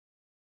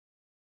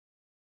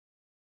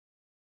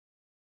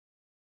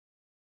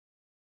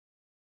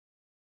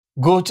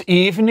Good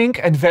evening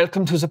and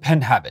welcome to the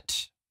Pen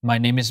Habit. My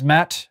name is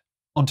Matt,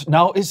 and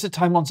now is the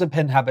time on the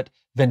Pen Habit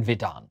when we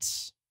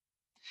dance.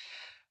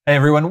 Hey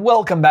everyone,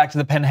 welcome back to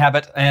the Pen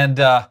Habit, and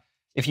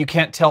if you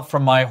can't tell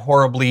from my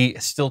horribly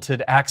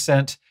stilted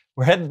accent,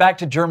 we're heading back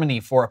to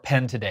Germany for a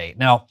pen today.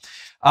 Now,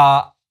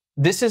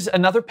 this is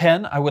another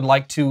pen I would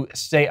like to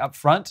say up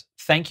front.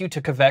 Thank you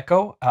to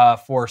Kaweco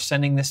for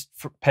sending this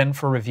pen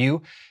for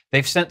review.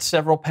 They've sent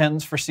several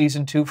pens for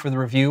Season 2 for the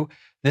review.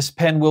 This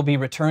pen will be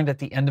returned at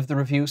the end of the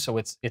review, so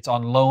it's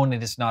on loan.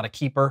 It is not a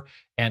keeper,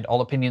 and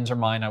all opinions are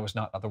mine. I was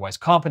not otherwise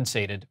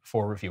compensated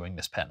for reviewing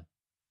this pen.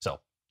 So,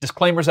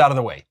 disclaimers out of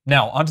the way.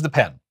 Now, onto the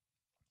pen.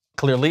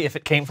 Clearly, if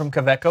it came from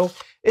Kaweco,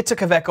 it's a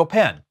Kaweco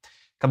pen.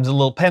 Comes in a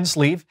little pen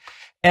sleeve,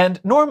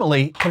 and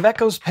normally,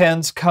 Kaweco's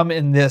pens come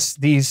in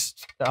these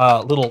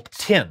little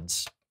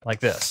tins, like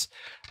this.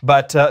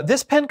 But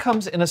this pen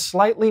comes in a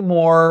slightly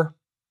more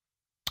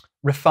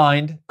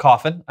refined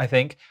coffin, I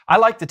think. I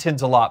like the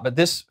tins a lot, but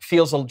this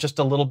feels just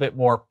a little bit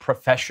more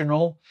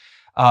professional.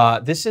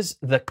 This is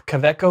the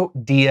Kaweco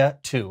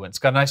Dia2. It's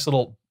got a nice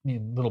little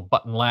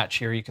button latch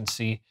here. You can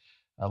see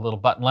a little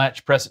button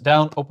latch. Press it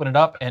down, open it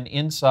up, and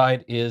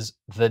inside is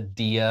the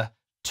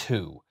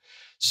Dia2.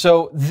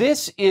 So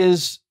this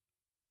is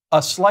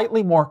a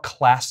slightly more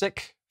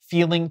classic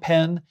feeling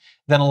pen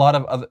than a lot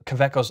of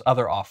Kaweco's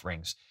other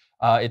offerings.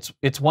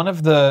 It's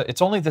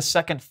only the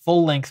second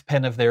full-length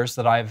pen of theirs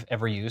that I've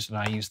ever used, and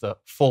I use the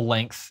full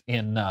length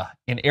in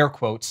air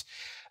quotes.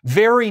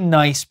 Very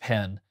nice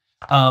pen.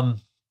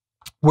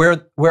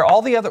 Where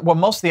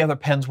most of the other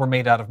pens were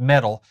made out of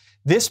metal,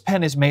 this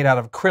pen is made out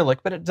of acrylic,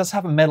 but it does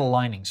have a metal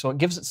lining, so it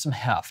gives it some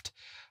heft.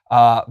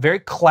 Very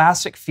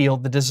classic feel.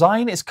 The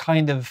design is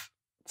kind of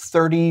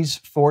 30s,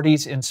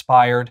 40s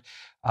inspired.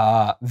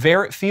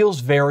 It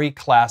feels very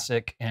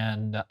classic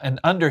and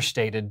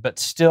understated, but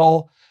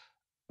still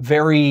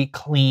very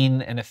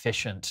clean and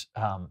efficient.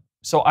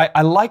 So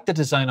I like the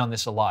design on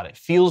this a lot. It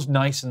feels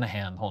nice in the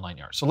hand, whole 9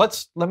 yards. So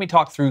let me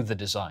talk through the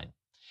design.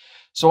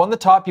 So on the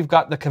top, you've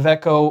got the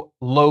Kaweco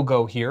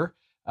logo here,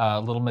 a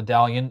little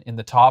medallion in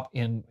the top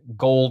in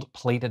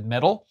gold-plated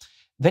metal.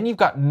 Then you've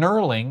got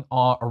knurling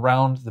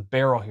around the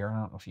barrel here.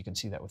 I don't know if you can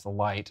see that with the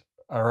light,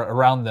 or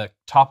around the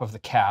top of the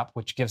cap,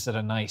 which gives it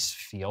a nice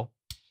feel.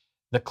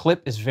 The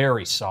clip is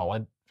very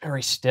solid,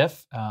 very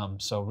stiff,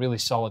 so really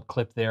solid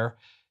clip there.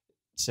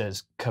 It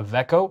says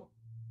Kaweco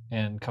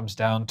and comes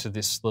down to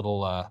this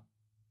little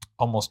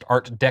almost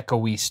Art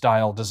Deco-y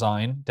style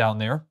design down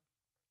there.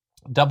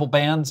 Double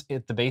bands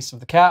at the base of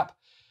the cap,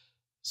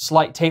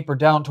 slight taper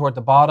down toward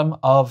the bottom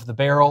of the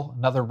barrel,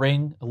 another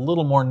ring, a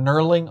little more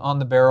knurling on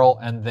the barrel,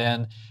 and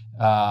then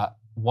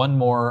one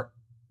more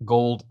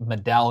gold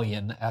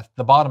medallion at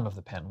the bottom of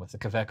the pen with the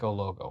Kaweco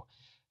logo.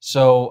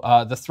 So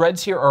the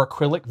threads here are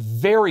acrylic,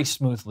 very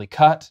smoothly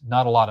cut,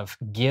 not a lot of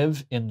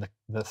give in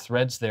the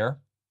threads there.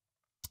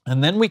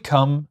 And then we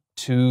come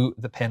to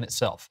the pen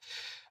itself.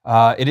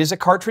 It is a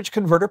cartridge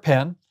converter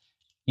pen,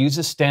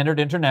 uses standard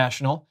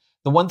international.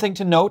 The one thing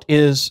to note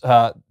is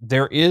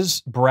there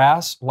is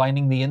brass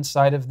lining the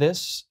inside of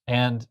this,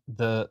 and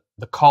the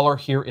collar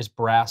here is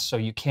brass, so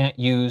you can't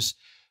use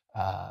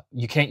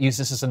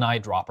this as an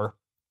eyedropper,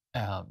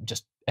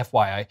 just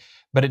FYI.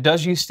 But it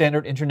does use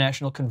standard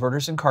international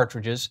converters and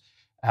cartridges,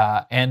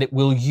 and it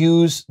will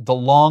use the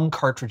long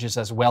cartridges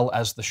as well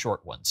as the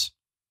short ones,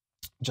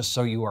 just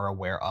so you are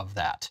aware of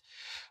that.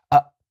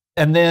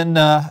 And then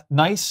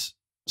nice,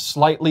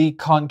 slightly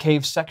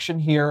concave section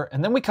here,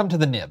 and then we come to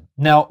the nib.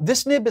 Now,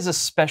 this nib is a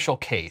special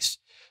case.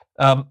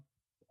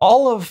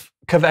 All of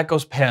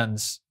Kaweco's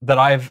pens that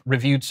I've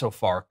reviewed so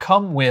far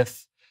come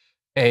with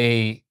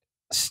a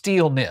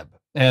steel nib,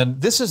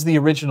 and this is the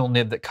original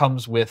nib that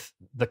comes with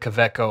the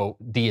Kaweco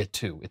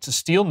Dia2. It's a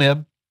steel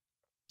nib.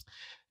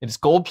 It is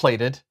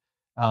gold-plated,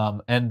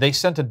 and they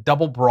sent a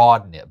double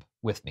broad nib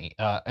with me.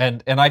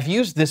 And I've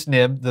used this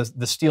nib,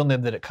 the steel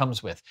nib that it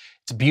comes with.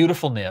 It's a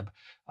beautiful nib,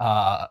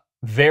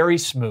 very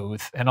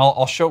smooth, and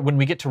I'll show, when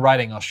we get to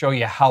writing, I'll show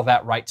you how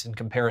that writes in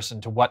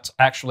comparison to what's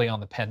actually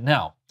on the pen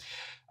now.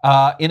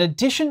 In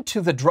addition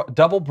to the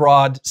double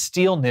broad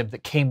steel nib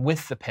that came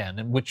with the pen,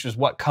 and which is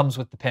what comes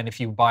with the pen if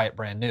you buy it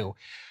brand new,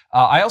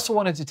 I also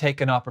wanted to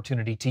take an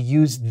opportunity to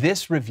use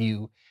this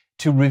review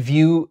to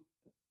review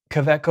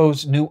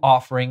Kaweco's new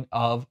offering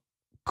of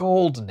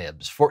gold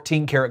nibs,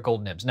 14 karat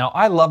gold nibs. Now,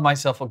 I love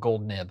myself a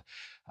gold nib,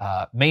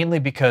 mainly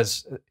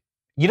because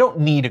you don't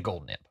need a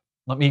gold nib.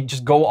 Let me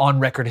just go on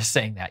record as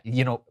saying that.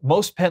 You know,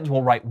 most pens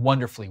will write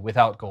wonderfully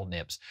without gold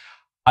nibs.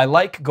 I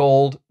like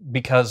gold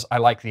because I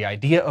like the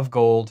idea of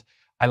gold.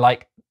 I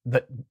like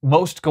that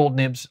most gold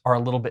nibs are a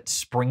little bit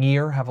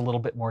springier, have a little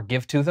bit more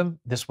give to them.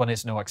 This one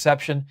is no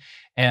exception.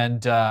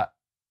 And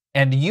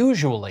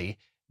usually,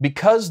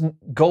 because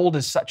gold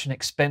is such an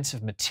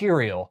expensive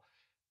material,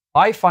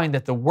 I find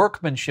that the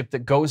workmanship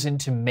that goes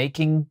into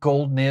making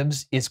gold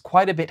nibs is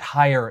quite a bit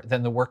higher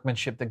than the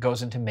workmanship that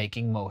goes into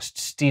making most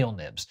steel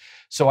nibs.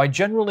 So I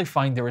generally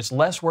find there is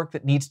less work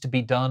that needs to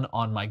be done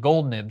on my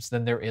gold nibs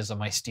than there is on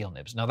my steel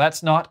nibs. Now,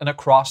 that's not an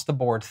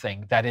across-the-board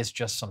thing. That is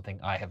just something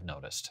I have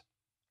noticed.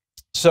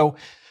 So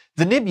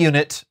The nib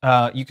unit,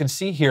 you can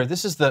see here,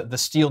 this is the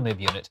steel nib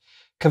unit.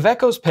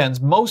 Kaweco's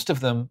pens, most of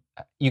them,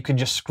 you can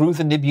just screw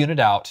the nib unit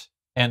out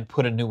and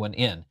put a new one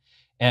in.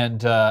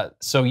 And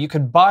so you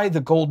can buy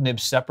the gold nib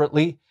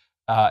separately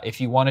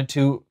if you wanted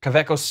to.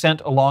 Kaweco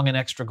sent along an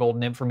extra gold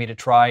nib for me to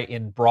try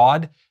in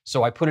broad,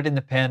 so I put it in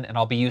the pen and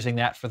I'll be using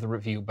that for the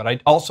review. But I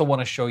also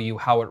want to show you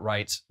how it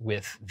writes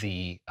with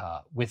the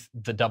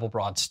double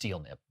broad steel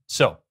nib.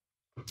 So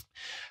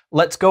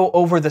let's go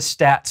over the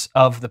stats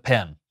of the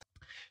pen.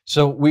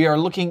 So we are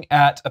looking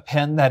at a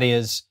pen that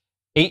is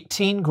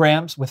 18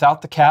 grams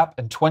without the cap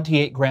and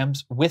 28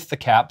 grams with the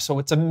cap. So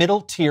it's a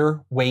middle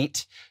tier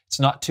weight. It's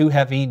not too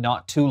heavy,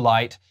 not too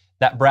light.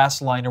 That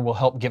brass liner will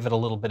help give it a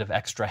little bit of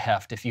extra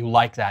heft if you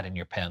like that in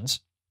your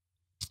pens.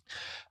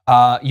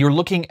 You're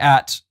looking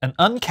at an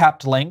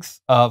uncapped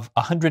length of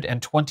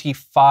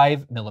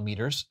 125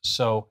 millimeters.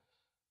 So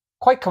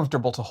quite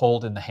comfortable to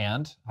hold in the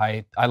hand.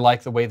 I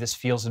like the way this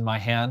feels in my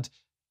hand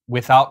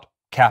without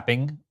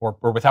capping, or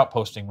without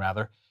posting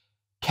rather.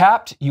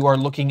 Capped, you are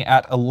looking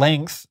at a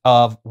length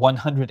of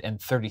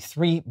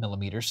 133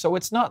 millimeters, so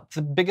it's not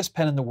the biggest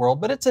pen in the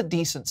world, but it's a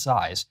decent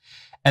size.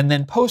 And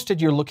then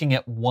posted, you're looking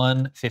at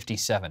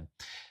 157.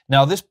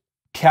 Now this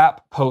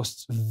cap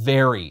posts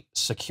very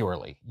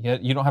securely.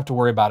 You don't have to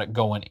worry about it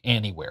going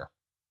anywhere.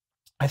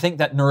 I think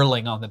that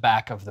knurling on the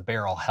back of the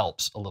barrel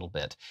helps a little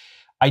bit.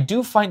 I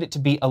do find it to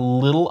be a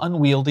little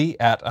unwieldy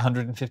at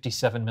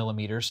 157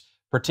 millimeters,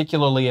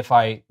 particularly if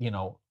I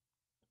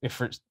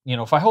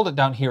hold it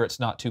down here, it's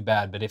not too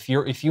bad. But if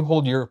you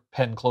hold your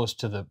pen close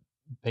to the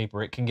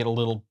paper, it can get a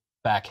little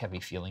back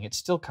heavy feeling. It's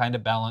still kind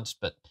of balanced,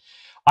 but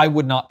I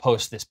would not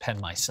post this pen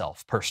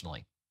myself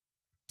personally.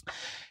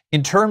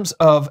 In terms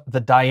of the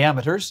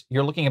diameters,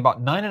 you're looking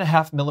about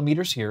 9.5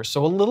 millimeters here,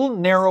 so a little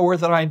narrower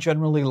than I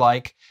generally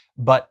like,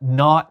 but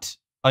not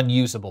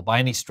unusable by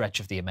any stretch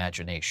of the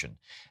imagination.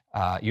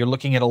 You're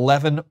looking at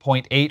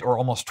 11.8 or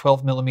almost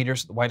 12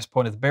 millimeters at the widest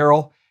point of the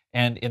barrel.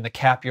 And in the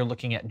cap, you're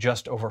looking at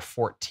just over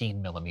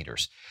 14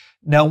 millimeters.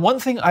 Now, one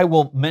thing I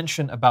will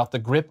mention about the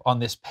grip on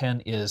this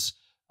pen is,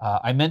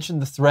 I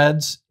mentioned the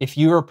threads. If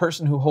you're a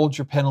person who holds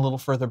your pen a little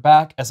further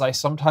back, as I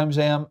sometimes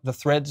am, the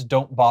threads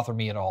don't bother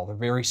me at all. They're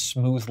very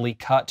smoothly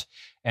cut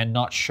and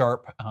not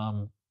sharp.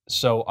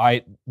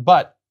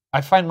 But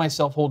I find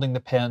myself holding the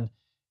pen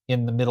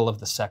in the middle of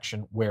the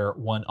section where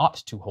one ought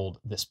to hold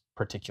this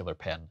particular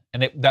pen,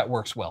 and that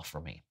works well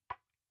for me.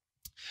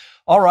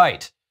 All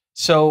right,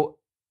 so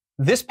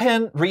this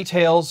pen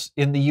retails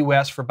in the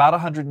US for about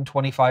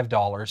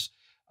 $125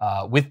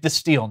 with the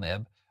steel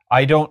nib.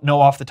 I don't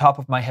know off the top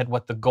of my head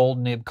what the gold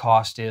nib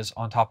cost is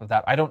on top of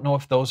that. I don't know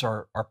if those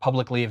are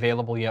publicly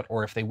available yet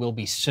or if they will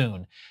be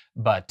soon,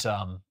 but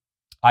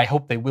I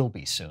hope they will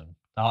be soon.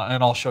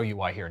 And I'll show you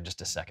why here in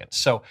just a second.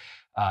 So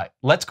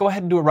let's go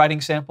ahead and do a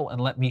writing sample and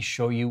let me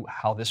show you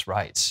how this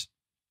writes.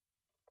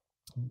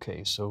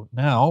 Okay, so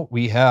now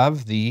we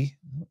have the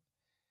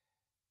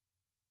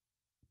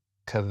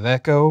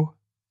Kaweco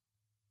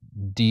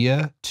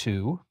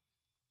Dia2,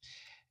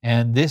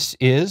 and this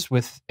is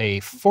with a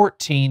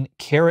 14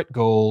 karat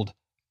gold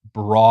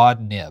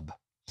broad nib,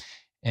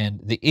 and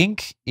the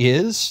ink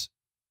is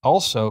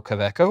also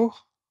Kaweco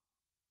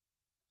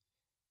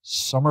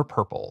Summer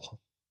Purple.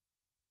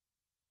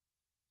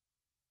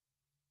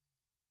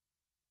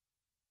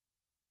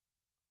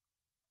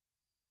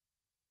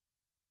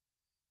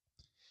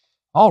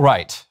 All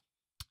right,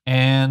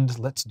 and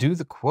let's do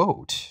the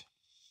quote.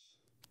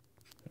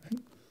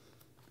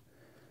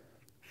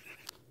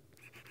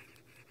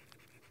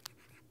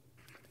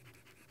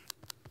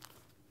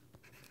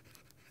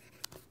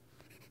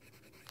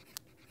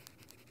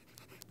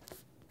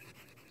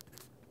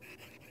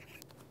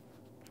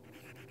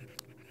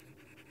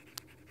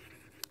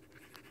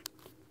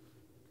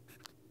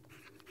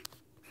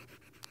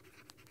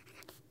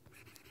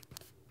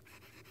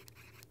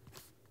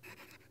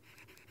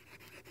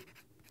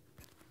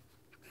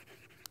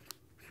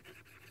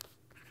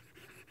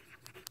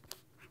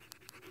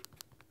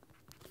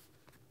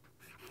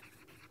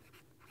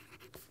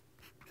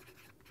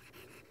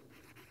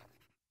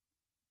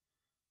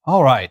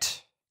 All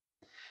right,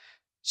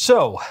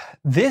 so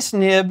this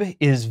nib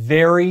is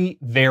very,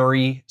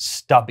 very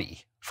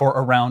stubby for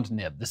a round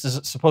nib. This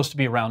is supposed to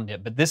be a round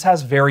nib, but this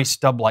has very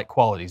stub-like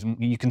qualities.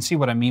 You can see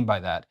what I mean by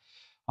that.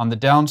 On the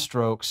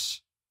downstrokes,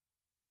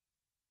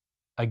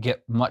 I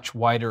get much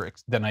wider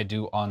than I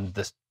do on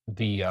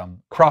the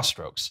cross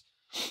strokes.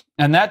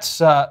 And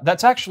that's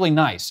actually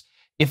nice.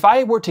 If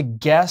I were to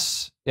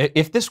guess,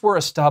 if this were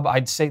a stub,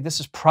 I'd say this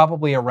is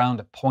probably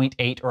around a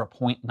 0.8 or a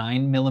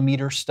 0.9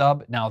 millimeter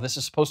stub. Now, this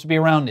is supposed to be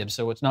a round nib,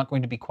 so it's not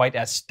going to be quite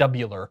as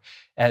stubular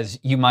as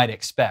you might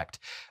expect.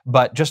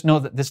 But just know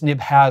that this nib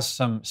has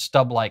some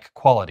stub-like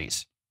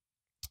qualities.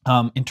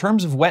 In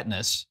terms of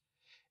wetness,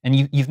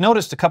 and you've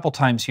noticed a couple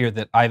times here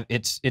that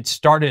it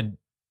started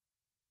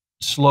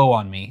slow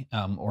on me,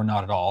 or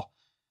not at all.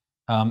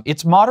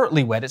 It's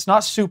moderately wet. It's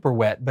not super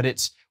wet, but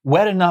it's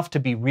wet enough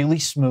to be really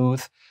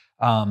smooth.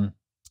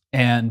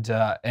 and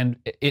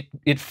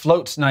it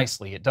floats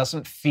nicely. It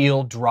doesn't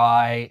feel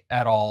dry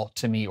at all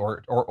to me,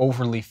 or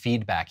overly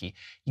feedbacky.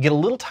 You get a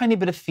little tiny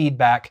bit of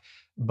feedback,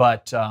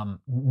 but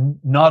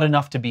not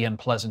enough to be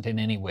unpleasant in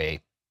any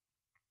way.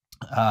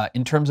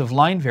 In terms of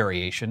line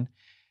variation,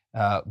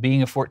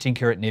 being a 14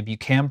 karat nib, you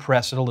can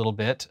press it a little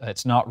bit.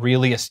 It's not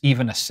really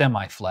even a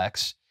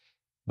semi-flex,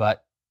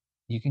 but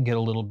you can get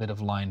a little bit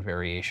of line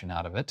variation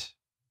out of it,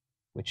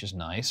 which is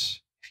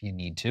nice if you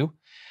need to.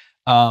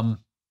 All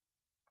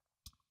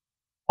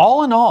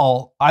in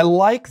all, I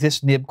like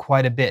this nib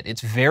quite a bit.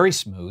 It's very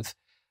smooth.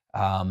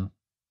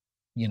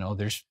 You know,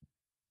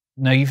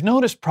 now you've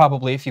noticed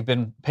probably, if you've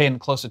been paying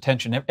close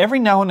attention, every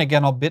now and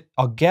again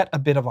I'll get a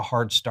bit of a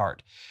hard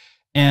start.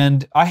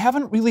 And I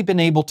haven't really been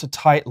able to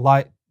tie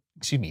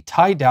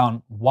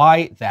down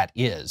why that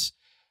is.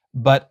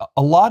 But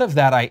a lot of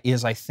that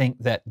is, I think,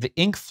 that the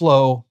ink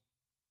flow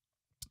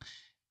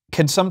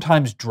can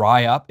sometimes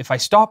dry up. If I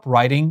stop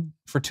writing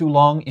for too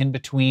long in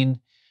between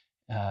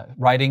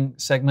writing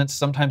segments,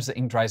 sometimes the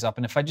ink dries up.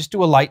 And if I just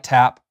do a light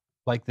tap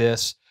like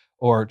this,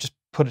 or just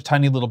put a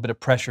tiny little bit of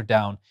pressure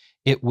down,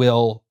 it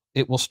will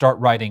start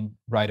writing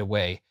right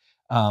away.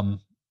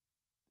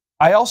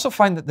 I also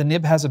find that the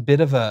nib has a bit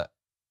of a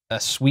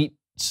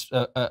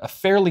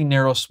fairly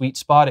narrow sweet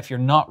spot. If you're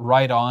not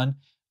right on,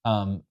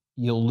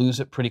 you'll lose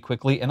it pretty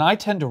quickly. And I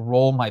tend to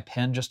roll my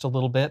pen just a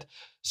little bit.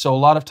 So a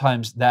lot of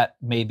times that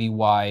may be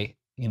why,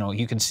 you know,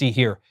 you can see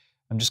here,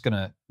 I'm just going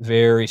to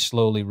very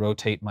slowly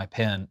rotate my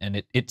pen,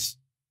 and it's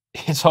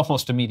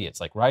almost immediate. It's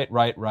like right,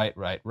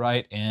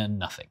 and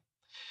nothing.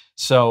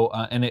 So,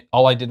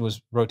 all I did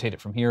was rotate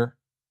it from here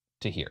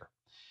to here.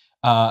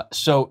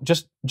 So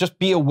just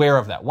be aware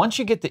of that. Once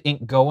you get the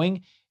ink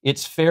going,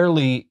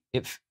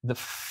 the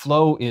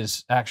flow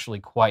is actually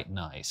quite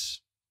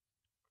nice.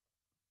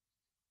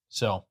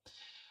 So,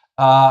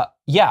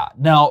 yeah,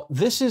 now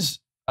this is,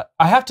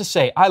 I have to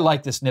say, I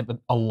like this nib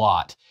a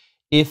lot.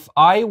 If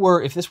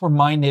this were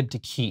my nib to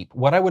keep,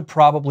 what I would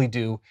probably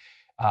do,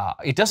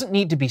 it doesn't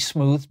need to be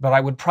smooth, but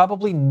I would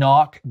probably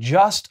knock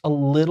just a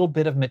little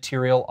bit of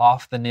material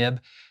off the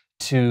nib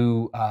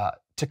to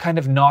kind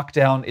of knock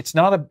down. It's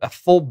not a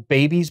full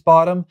baby's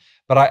bottom,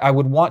 but I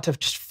would want to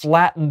just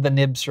flatten the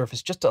nib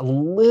surface just a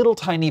little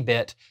tiny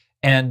bit,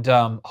 and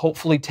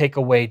hopefully take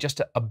away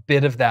just a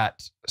bit of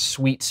that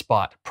sweet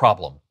spot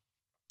problem.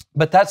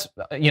 But that's,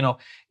 you know,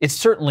 it's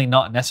certainly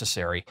not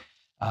necessary.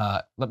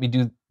 Let me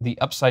do the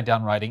upside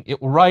down writing.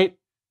 It will write,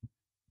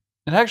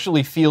 it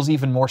actually feels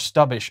even more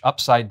stubbish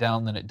upside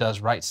down than it does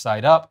right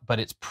side up, but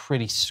it's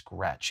pretty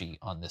scratchy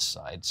on this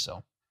side.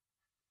 So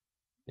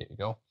there you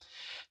go.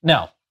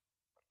 Now,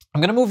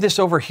 I'm going to move this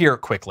over here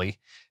quickly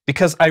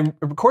because I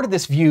recorded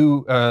this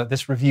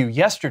review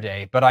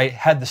yesterday, but I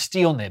had the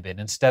steel nib in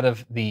instead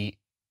of the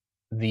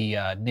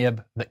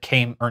nib that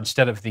came, or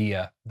instead of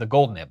the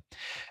gold nib.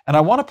 And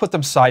I want to put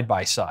them side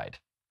by side.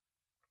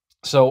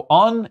 So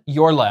on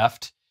your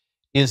left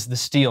is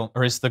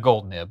the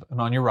gold nib,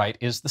 and on your right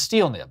is the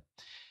steel nib.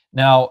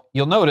 Now,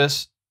 you'll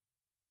notice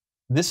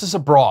this is a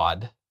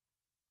broad.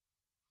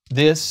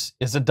 This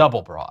is a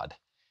double broad.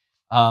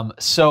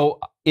 So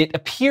it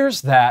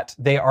appears that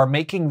they are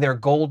making their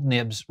gold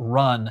nibs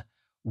run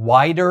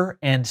wider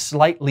and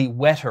slightly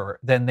wetter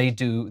than they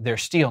do their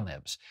steel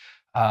nibs.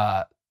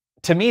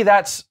 To me,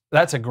 that's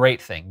a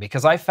great thing,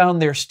 because I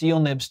found their steel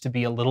nibs to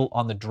be a little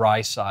on the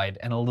dry side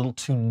and a little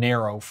too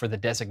narrow for the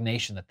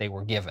designation that they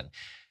were given.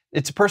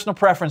 It's a personal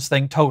preference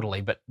thing,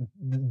 totally,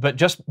 but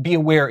just be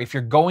aware, if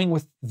you're going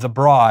with the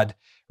broad,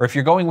 or if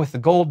you're going with the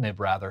gold nib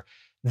rather,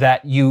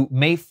 that you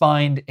may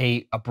find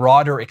a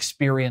broader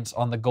experience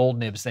on the gold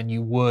nibs than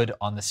you would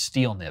on the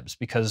steel nibs,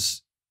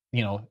 because,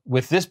 you know,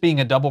 with this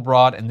being a double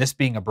broad and this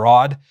being a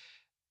broad,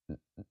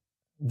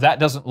 that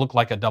doesn't look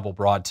like a double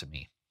broad to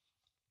me.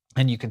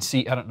 And you can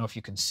see, I don't know if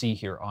you can see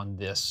here on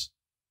this,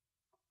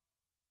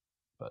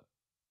 but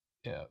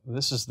yeah,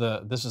 this is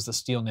the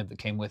steel nib that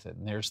came with it,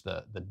 and there's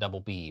the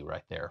double B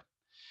right there.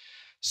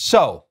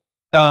 So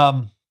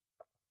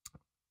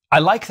I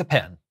like the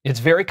pen. It's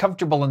very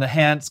comfortable in the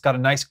hand. It's got a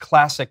nice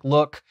classic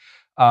look.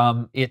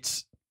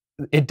 It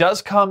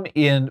does come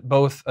in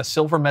both a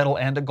silver metal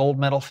and a gold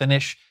metal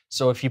finish.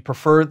 So if you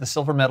prefer the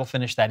silver metal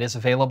finish, that is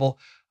available.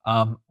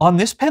 On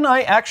this pen,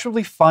 I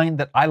actually find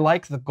that I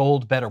like the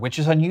gold better, which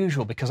is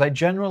unusual because I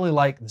generally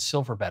like the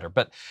silver better.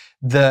 But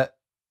the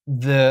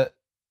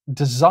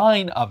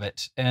design of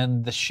it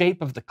and the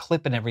shape of the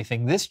clip and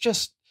everything,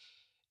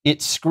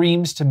 it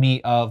screams to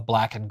me of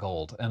black and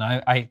gold. And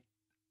I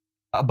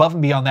above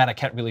and beyond that, I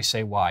can't really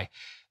say why.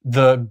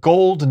 The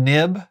gold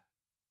nib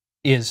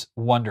is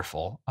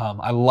wonderful.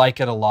 I like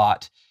it a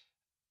lot.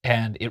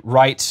 And it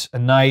writes a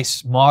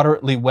nice,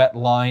 moderately wet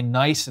line,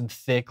 nice and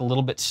thick, a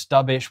little bit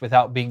stubbish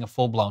without being a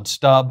full-blown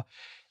stub.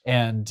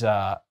 And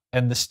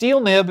the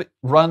steel nib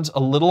runs a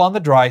little on the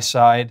dry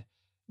side,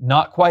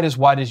 not quite as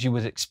wide as you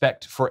would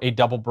expect for a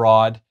double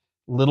broad,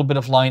 a little bit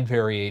of line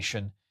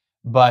variation.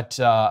 But,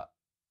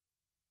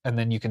 and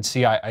then you can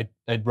see I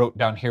wrote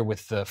down here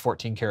with the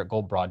 14 karat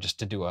gold broad just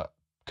to do a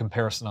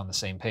comparison on the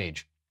same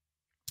page.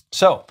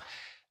 So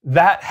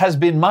that has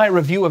been my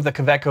review of the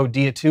Kaweco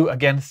Dia2.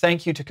 Again,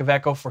 thank you to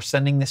Kaweco for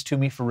sending this to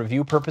me for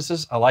review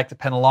purposes. I like the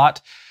pen a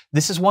lot.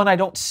 This is one I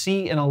don't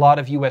see in a lot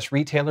of US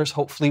retailers.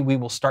 Hopefully we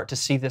will start to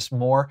see this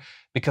more,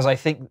 because I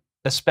think,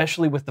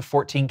 especially with the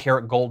 14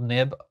 karat gold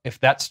nib, if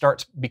that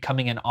starts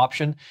becoming an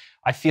option,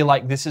 I feel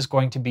like this is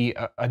going to be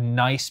a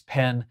nice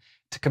pen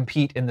to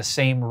compete in the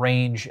same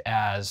range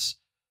as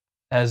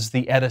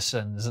the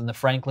Edisons and the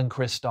Franklin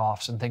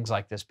Christophs and things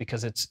like this,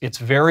 because it's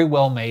very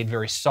well made,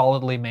 very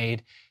solidly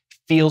made,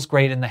 feels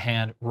great in the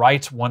hand,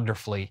 writes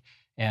wonderfully,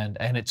 and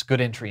it's good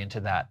entry into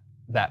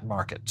that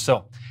market.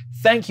 So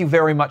thank you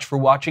very much for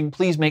watching.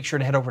 Please make sure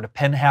to head over to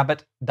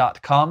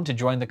penhabit.com to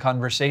join the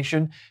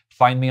conversation.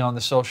 Find me on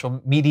the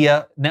social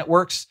media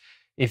networks.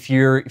 If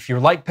you're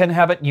like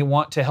PenHabit and you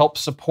want to help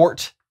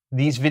support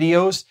these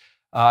videos,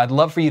 I'd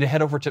love for you to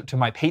head over to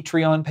my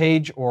Patreon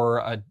page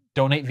or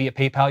donate via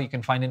PayPal. You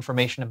can find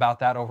information about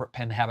that over at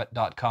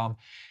penhabit.com.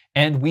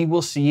 And we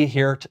will see you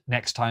here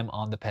next time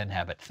on the Pen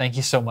Habit. Thank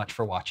you so much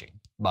for watching.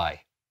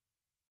 Bye.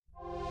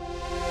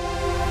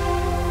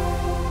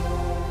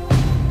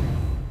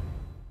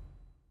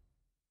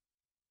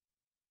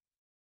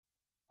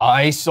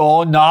 I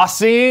saw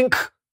nothing.